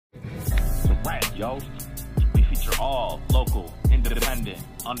rap, yo. We feature all local, independent,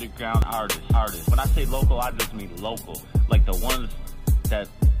 underground artists. When I say local, I just mean local. Like the ones that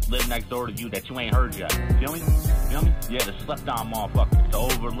live next door to you that you ain't heard yet. Feel me? Feel me? Yeah, the slept on motherfuckers, the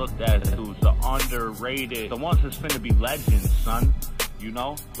overlooked ass dudes, the underrated, the ones that's finna be legends, son. You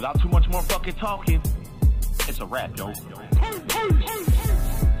know? Without too much more fucking talking, it's a rap, yo.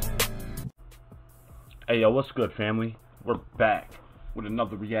 Hey, yo, what's good, family? We're back with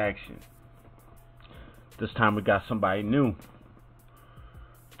another reaction. This time we got somebody new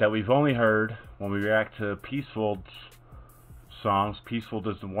that we've only heard when we react to Peaceful's songs. Peaceful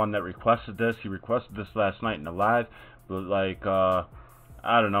is the one that requested this. He requested this last night in the live, but like, I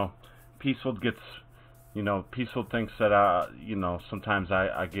don't know. Peaceful gets, you know, Peaceful thinks that, you know, sometimes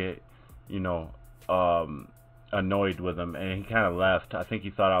I get, you know, annoyed with him, and he kind of left. I think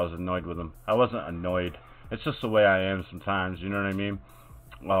he thought I was annoyed with him. I wasn't annoyed. It's just the way I am sometimes, you know what I mean?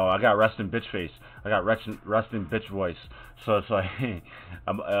 Oh, I got resting bitch face. I got resting bitch voice. So it's like,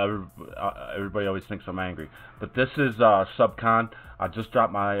 everybody always thinks I'm angry. But this is Subcon. I just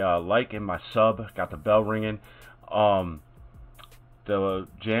dropped my like and my sub. Got the bell ringing. The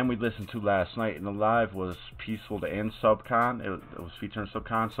jam we listened to last night in the live was Peaceful and Subcon. It was featuring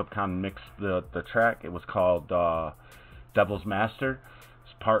Subcon. Subcon mixed the track. It was called Devil's Master.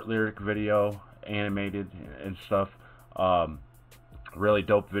 It's part lyric video, animated and stuff. Really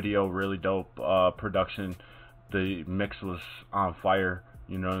dope video, really dope production. The mix was on fire,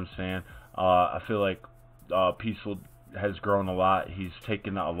 you know what I'm saying? I feel like Peaceful has grown a lot. He's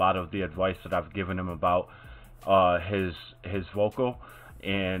taken a lot of the advice that I've given him about his vocal,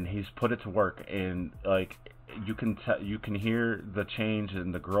 and he's put it to work. And like, you can hear the change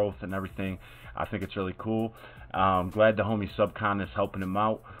and the growth and everything. I think it's really cool. I'm glad the homie Subcon is helping him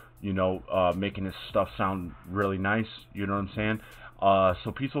out, you know, making his stuff sound really nice, you know what I'm saying?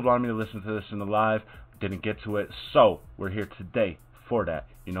 So Peaceful wanted me to listen to this in the live, didn't get to it, so we're here today for that,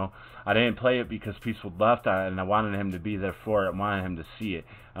 you know. I didn't play it because Peaceful left, and I wanted him to be there for it. I wanted him to see it.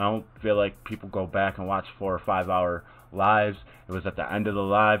 I don't feel like people go back and watch 4 or 5 hour lives. It was at the end of the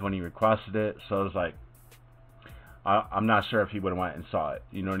live when he requested it, so it was like, I'm not sure if he would have went and saw it,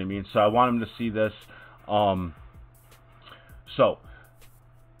 you know what I mean? So I want him to see this. So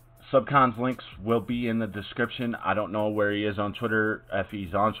Subcon's links will be in the description. I don't know where he is on Twitter, if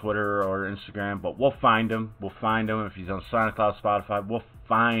he's on Twitter or Instagram, but we'll find him. We'll find him. If he's on SoundCloud, Spotify, we'll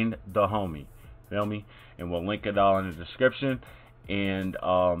find the homie. Feel me? And we'll link it all in the description. And,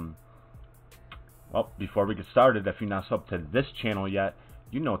 well, before we get started, if you're not subbed to this channel yet,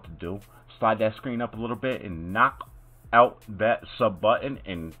 you know what to do. Slide that screen up a little bit and knock out that sub button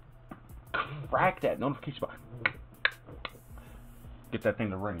and crack that notification button. Get that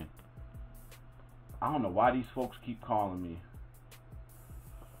thing to ringing. I don't know why these folks keep calling me.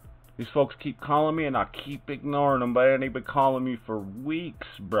 These folks keep calling me and I keep ignoring them, but they've been calling me for weeks,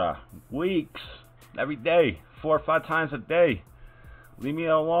 bruh. Weeks. Every day. 4 or 5 times a day. Leave me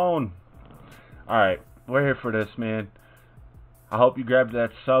alone. Alright, we're here for this, man. I hope you grab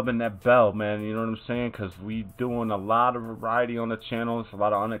that sub and that bell, man. You know what I'm saying? Because we doing a lot of variety on the channel. There's a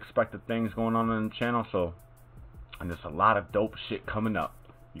lot of unexpected things going on the channel, so... And there's a lot of dope shit coming up.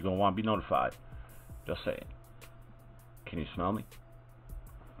 You're going to want to be notified. Just saying. Can you smell me?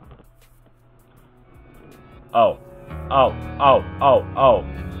 Oh.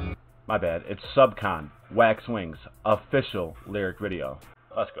 My bad. It's Subcon, Wax Wings, official lyric video.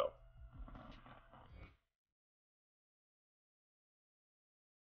 Let's go.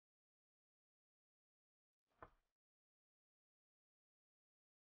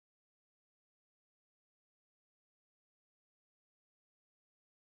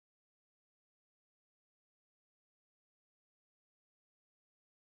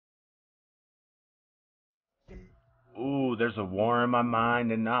 Ooh, there's a war in my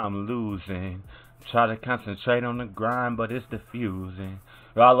mind and now I'm losing. Try to concentrate on the grind, but it's diffusing.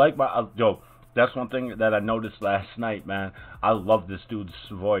 I like my, yo, that's one thing that I noticed last night, man. I love this dude's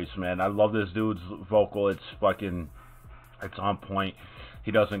voice, man. I love this dude's vocal. It's fucking, it's on point.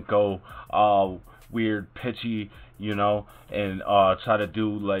 He doesn't go all weird, pitchy, you know, and try to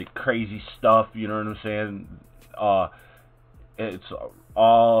do like crazy stuff, you know what I'm saying? It's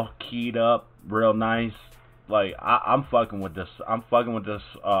all keyed up, real nice. Like, I'm fucking with this. I'm fucking with this.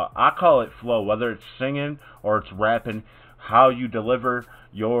 I call it flow, whether it's singing or it's rapping. How you deliver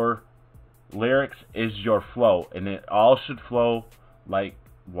your lyrics is your flow, and it all should flow like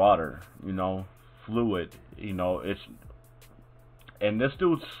water, you know, fluid, you know. It's, and this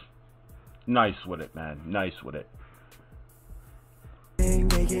dude's nice with it, man. Nice with it.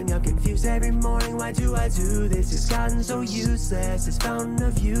 waking up confused every morning. Why do I do this? It's gotten so useless. This fountain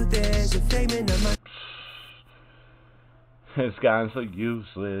of youth is a figment of my... It's gotten so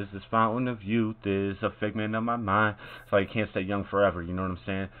useless. This fountain of youth is a figment of my mind. So you can't stay young forever. You know what I'm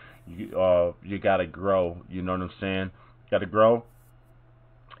saying? You gotta grow. You know what I'm saying? You gotta grow.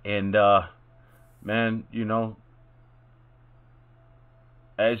 And man, you know,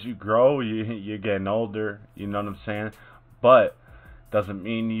 as you grow, you're getting older. You know what I'm saying? But doesn't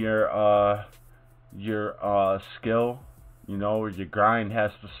mean your skill, you know, or your grind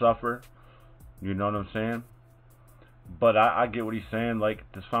has to suffer. You know what I'm saying? But I get what he's saying. Like,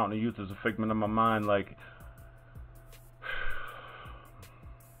 this fountain of youth is a figment of my mind. Like,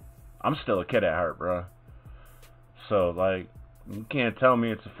 I'm still a kid at heart, bro. So, like, you can't tell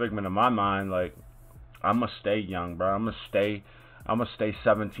me it's a figment of my mind. Like, I'm gonna stay young, bro. I'm gonna stay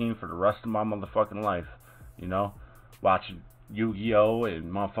 17 for the rest of my motherfucking life. You know, watching Yu-Gi-Oh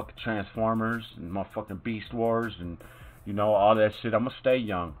and motherfucking Transformers and motherfucking Beast Wars and, you know, all that shit. I'm gonna stay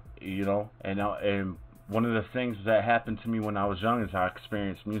young. You know, and one of the things that happened to me when I was young is I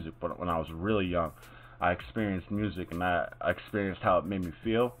experienced music. But when I was really young, I experienced music, and I experienced how it made me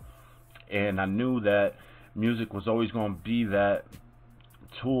feel. And I knew that music was always going to be that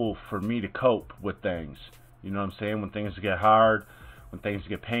tool for me to cope with things. You know what I'm saying? When things get hard, when things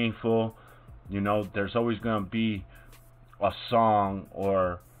get painful, you know, there's always going to be a song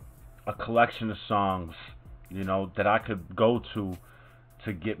or a collection of songs, you know, that I could go to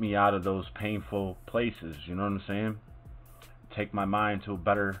get me out of those painful places. You know what I'm saying? Take my mind to a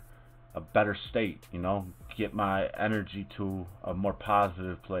better state, you know, get my energy to a more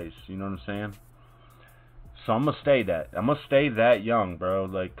positive place. You know what I'm saying? So I'm gonna stay that young, bro.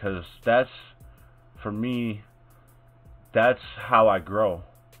 Like, cause that's, for me, that's how I grow.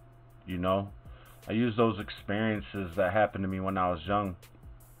 You know, I use those experiences that happened to me when I was young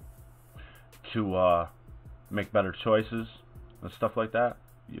to make better choices and stuff like that.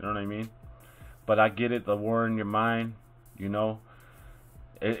 You know what I mean? But I get it, the war in your mind, you know,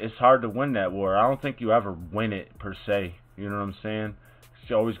 it's hard to win that war. I don't think you ever win it per se. You know what I'm saying?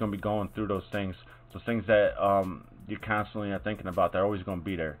 You're always going to be going through those things. Those things that you constantly are thinking about, they're always going to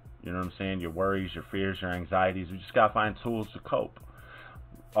be there. You know what I'm saying? Your worries, your fears, your anxieties. We just got to find tools to cope.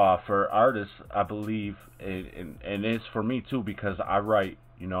 For artists, I believe, and it's for me too, because I write.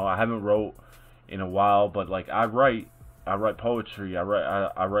 You know, I haven't wrote in a while, but like I write poetry. I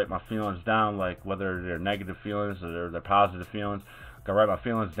write my feelings down, like whether they're negative feelings or they're positive feelings. I write my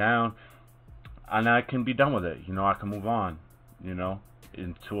feelings down, and I can be done with it. You know, I can move on. You know,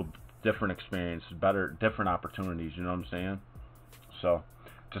 into a different experience, different opportunities. You know what I'm saying? So,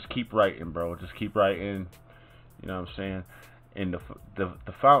 just keep writing, bro. Just keep writing. You know what I'm saying? And the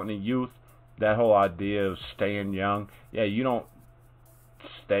fountain of youth, that whole idea of staying young. Yeah, you don't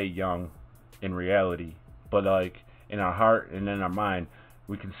stay young in reality, but like in our heart and in our mind,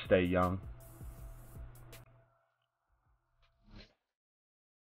 we can stay young.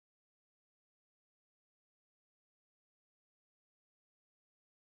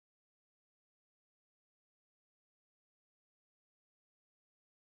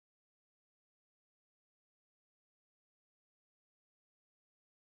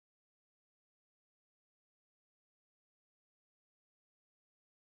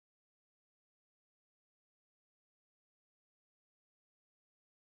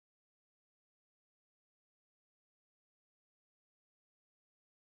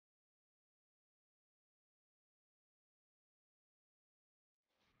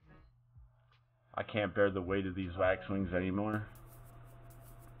 I can't bear the weight of these wax wings anymore.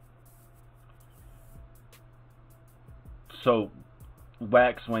 So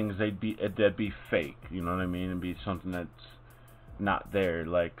wax wings, they'd be fake. You know what I mean? It'd be something that's not there.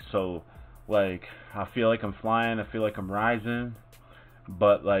 Like, so, like, I feel like I'm flying. I feel like I'm rising.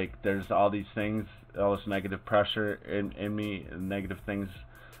 But like, there's all these things, all this negative pressure in me, and negative things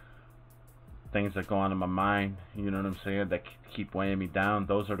that go on in my mind, you know what I'm saying, that keep weighing me down.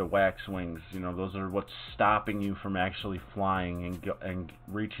 Those are the wax wings. You know, those are what's stopping you from actually flying and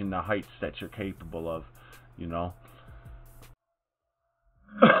reaching the heights that you're capable of, you know.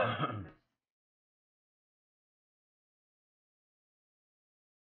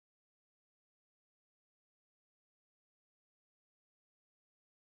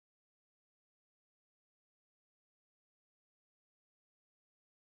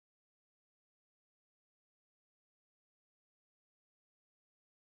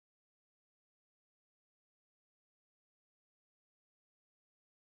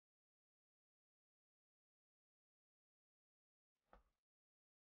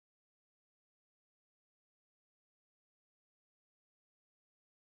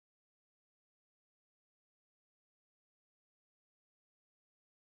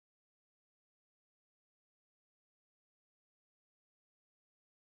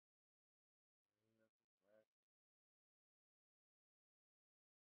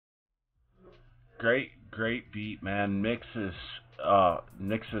 great beat, man. Mix is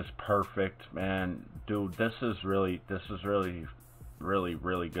perfect, man. Dude, this is really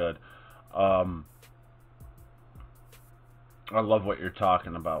good. Um, I love what you're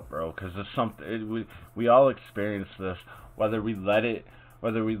talking about, bro. Because it's something we all experience this, whether we let it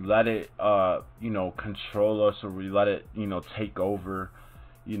control us, or we let it take over,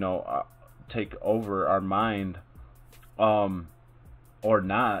 take over our mind, um, or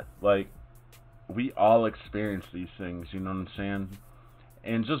not. Like, we all experience these things. You know what I'm saying?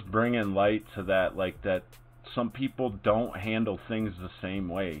 And just bringing light to that, like that, some people don't handle things the same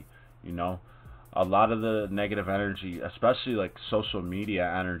way. You know, a lot of the negative energy, especially like social media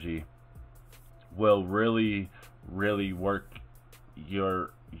energy, will really work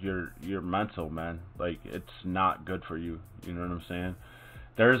your mental, man. Like, it's not good for you. You know what I'm saying?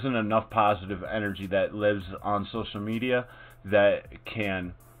 There isn't enough positive energy that lives on social media that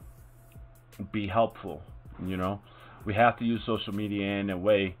can be helpful. You know, we have to use social media in a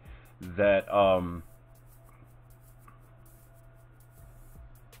way that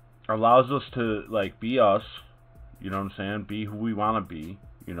allows us to, like, be us. You know what I'm saying? Be who we want to be.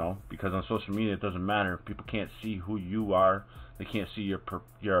 You know, because on social media it doesn't matter. People can't see who you are. They can't see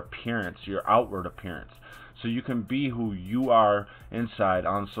your appearance, your outward appearance. So you can be who you are inside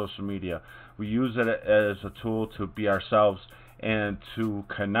on social media. We use it as a tool to be ourselves and to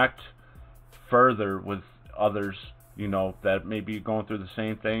connect further with others, that may be going through the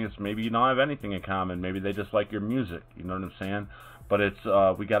same things. Maybe you don't have anything in common. Maybe they just like your music. You know what I'm saying? But it's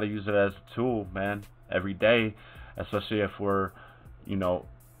we got to use it as a tool, man, every day, especially if we're, if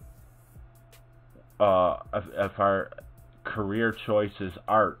our career choice is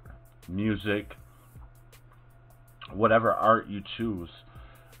art, music, whatever art you choose.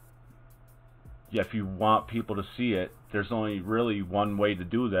 Yeah, if you want people to see it, there's only really one way to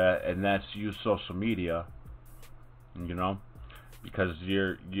do that, and that's use social media. Because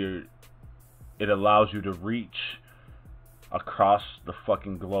it allows you to reach across the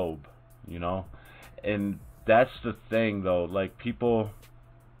fucking globe, and that's the thing, though. Like, people,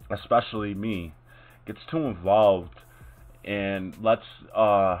 especially me, gets too involved, and like,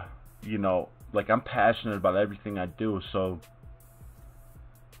 I'm passionate about everything I do, so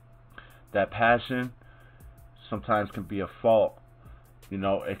that passion sometimes can be a fault.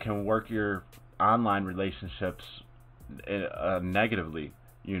 It can work your online relationships negatively,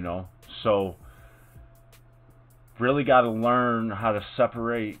 so really got to learn how to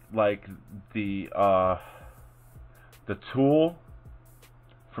separate, like, the tool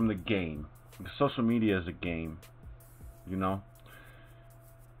from the game. Social media is a game,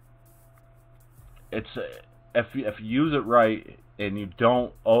 it's if you use it right, and you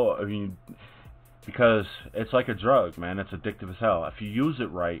don't, because it's like a drug, man. It's addictive as hell. If you use it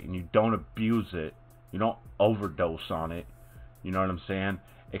right and you don't abuse it, you don't overdose on it, you know what I'm saying?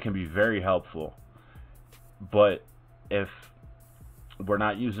 It can be very helpful. But if we're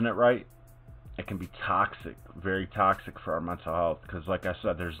not using it right, it can be toxic, very toxic for our mental health. Because, like I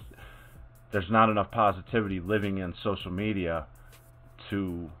said, there's not enough positivity living in social media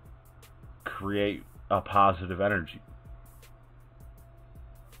to create a positive energy.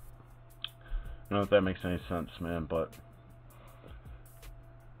 I don't know if that makes any sense, man, but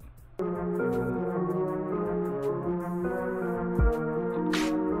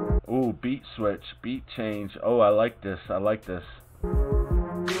ooh, beat switch, beat change. Oh, I like this.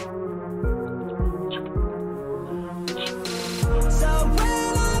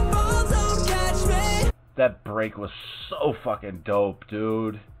 That break was so fucking dope,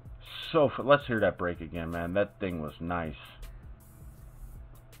 dude. Let's hear that break again, man. That thing was nice.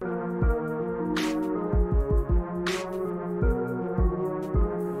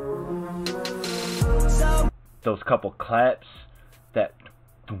 Those couple claps, that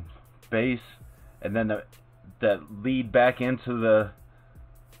bass, and then that lead back into the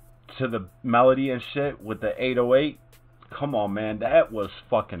melody and shit with the 808. Come on, man, that was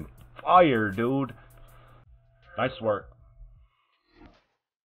fucking fire, dude. Nice work.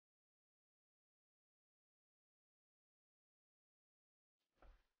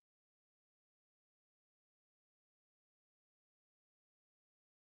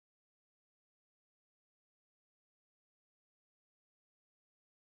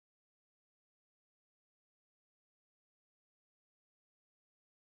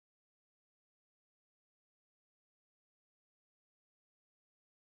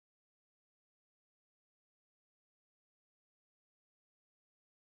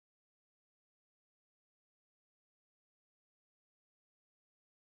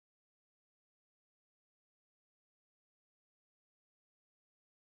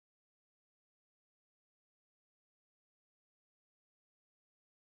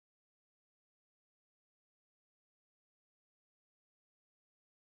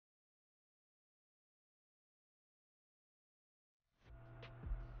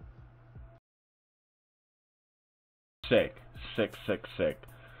 sick. Sick.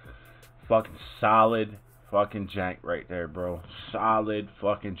 Fucking solid fucking jank right there, bro. Solid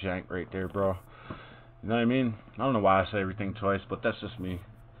fucking jank right there, bro. You know what I mean? I don't know why I say everything twice, but that's just me.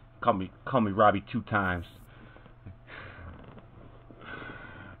 Call me Robbie 2 times.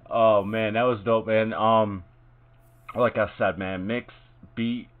 Oh man, that was dope, man. Like I said, man, mix,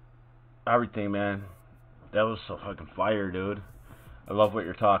 beat, everything, man. That was so fucking fire, dude. I love what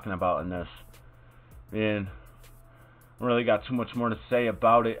you're talking about in this. Man, I don't really got too much more to say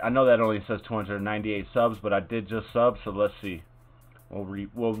about it. I know that only says 298 subs, but I did just sub, so let's see. We'll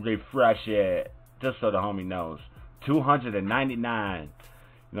refresh it, just so the homie knows. 299.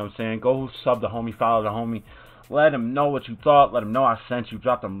 You know what I'm saying? Go sub the homie, follow the homie. Let him know what you thought. Let him know I sent you.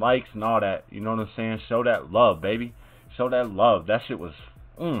 Drop them likes and all that. You know what I'm saying? Show that love, baby. Show that love. That shit was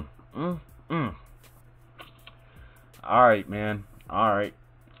Alright, man. Alright.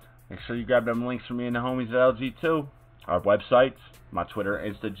 Make sure you grab them links for me and the homies at LG too. Our websites, my Twitter,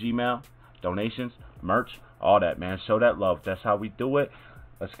 Insta, Gmail, donations, merch, all that, man. Show that love. That's how we do it.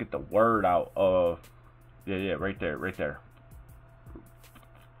 Let's get the word out of... Yeah, right there.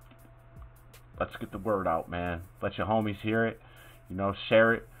 Let's get the word out, man. Let your homies hear it. You know,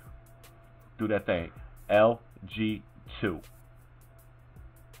 share it. Do that thing. LG2.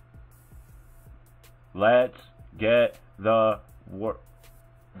 Let's get the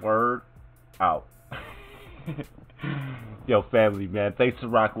word out. Yo, family, man. Thanks for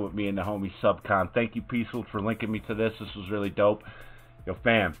rocking with me and the homie Subcon. Thank you, Peaceful, for linking me to this. This was really dope. Yo,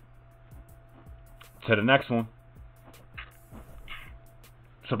 fam. To the next one.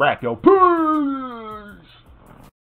 Itzawrapyo. Peace!